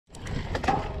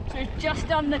just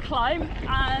done the climb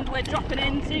and we're dropping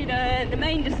into the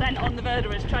main descent on the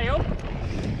Verderers trail.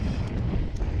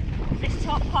 This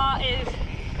top part is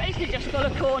basically just full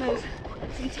of corners,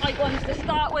 some tight ones to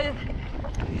start with.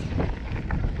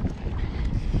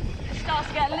 It starts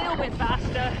to get a little bit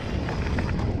faster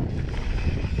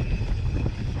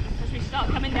as we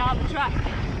start coming down the track.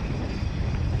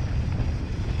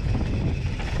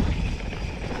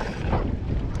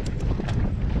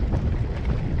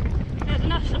 There's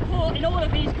enough support in all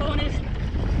of these corners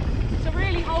to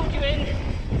really hold you in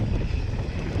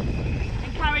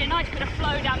and carry a nice bit of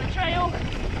flow down the trail.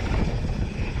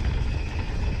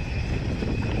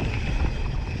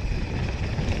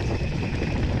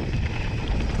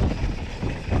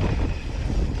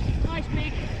 Nice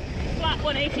big flat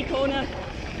 180 corner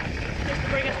just to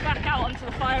bring us back out onto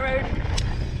the fire road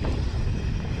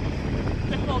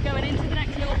before going into the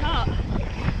next little part.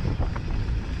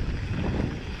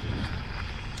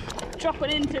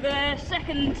 Dropping into the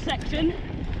second section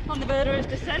on the Verderers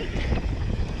descent.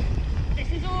 This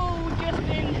has all just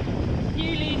been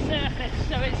newly surfaced,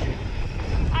 so it's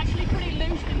actually pretty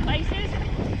loose in places,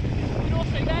 but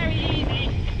also very easy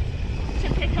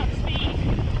to pick up speed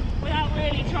without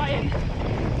really trying.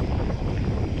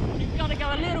 You've got to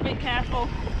go a little bit careful.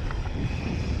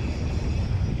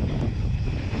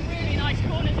 Really nice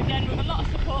corners again with a lot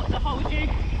of support to hold you.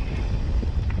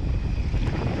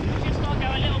 Go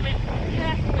a little bit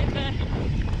careful with the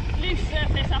loose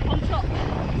surface up on top.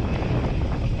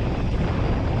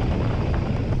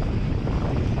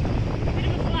 Bit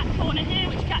of a flat corner here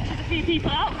which catches a few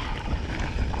people out.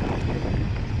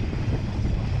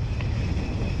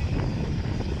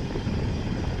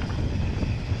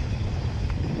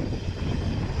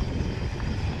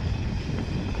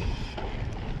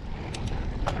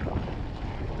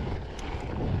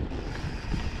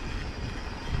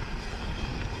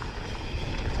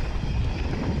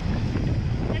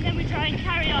 Try and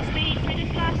carry our speed through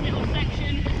this last little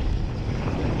section.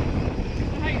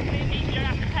 And hopefully it means you don't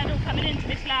have to pedal coming into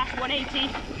this last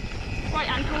 180 right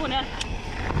hand corner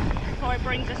before it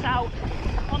brings us out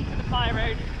onto the fire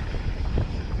road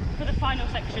for the final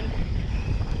section.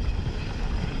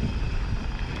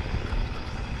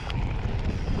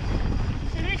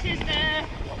 So this is the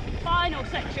final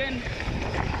section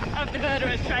of the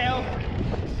Verderers trail,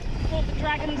 called the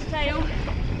Dragon's Tail.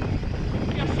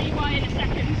 You'll see why in a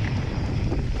second.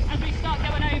 As we start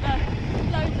going over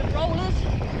loads of rollers,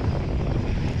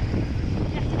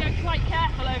 you have to go quite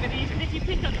careful over these, because if you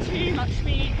pick up too much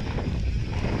speed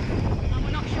and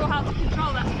we're not sure how to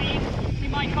control that speed, you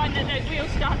might find that those wheels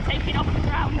start taking off the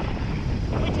ground,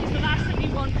 which is the last thing you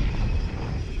want.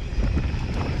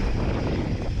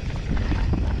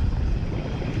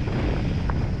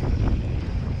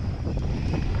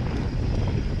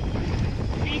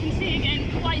 So you can see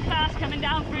again, quite fast coming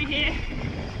down through here.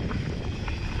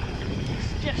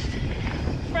 Just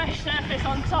fresh surface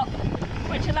on top,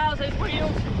 which allows those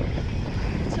wheels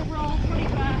to roll pretty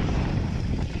fast.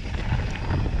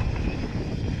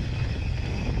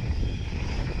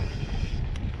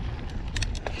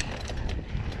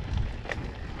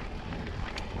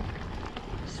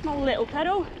 Small little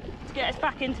pedal to get us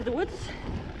back into the woods.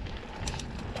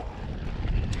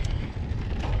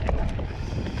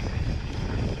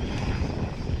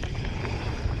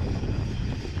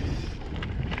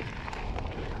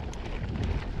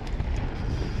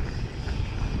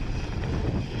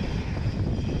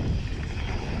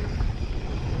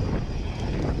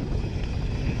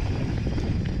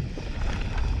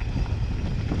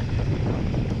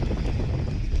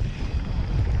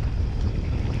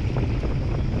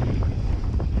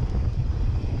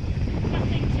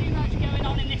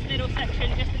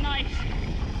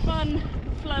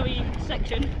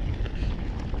 Section.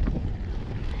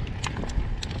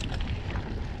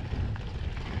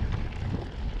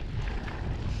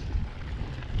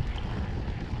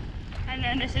 And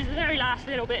then this is the very last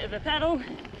little bit of the pedal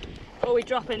before we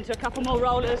drop into a couple more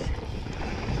rollers.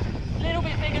 A little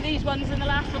bit bigger these ones than the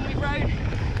last one we rode.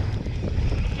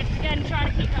 Just again trying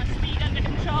to keep that speed under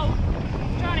control,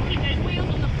 trying to keep those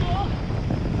wheels on the floor.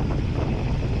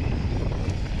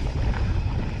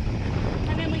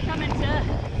 And then we come into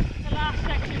last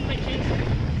section, which is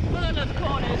full of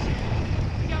corners.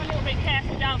 Go a little bit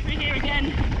careful down through here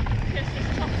again, because this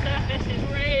top surface is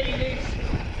really loose.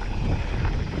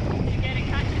 Again, it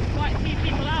catches quite a few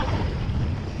people out,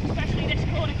 especially this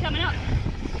corner coming up.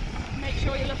 Make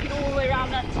sure you're looking all the way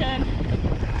around that turn,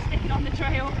 sticking on the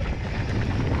trail.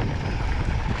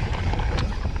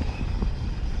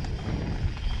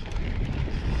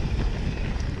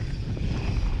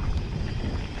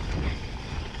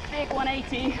 Big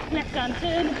 180 left hand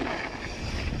turn.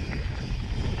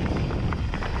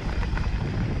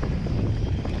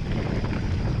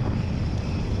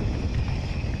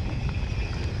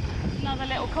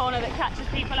 little corner that catches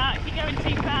people out. If you're going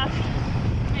too fast,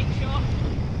 make sure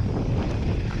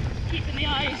keeping the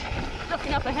eyes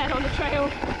looking up ahead on the trail.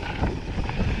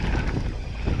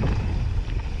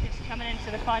 Just coming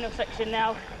into the final section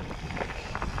now.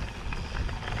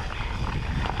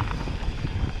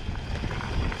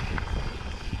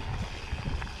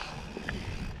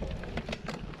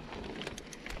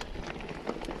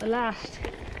 The last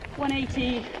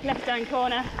 180 left-hand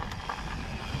corner,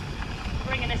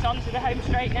 bringing us onto the home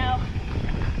straight now.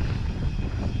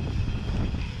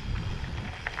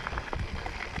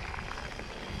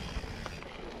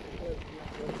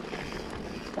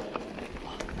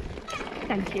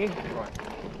 Thank you.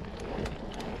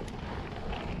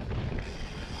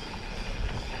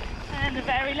 And the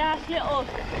very last little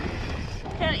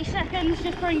 30 seconds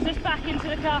just brings us back into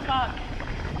the car park.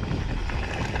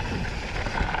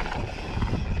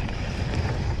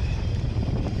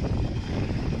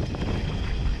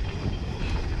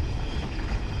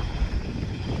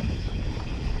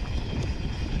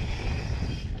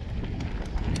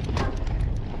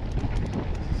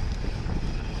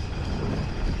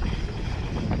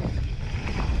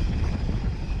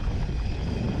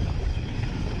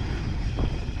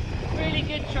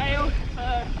 Good trail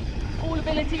for all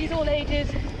abilities, all ages.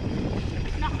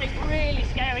 Nothing really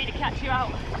scary to catch you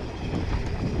out.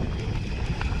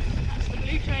 That's the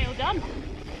blue trail done.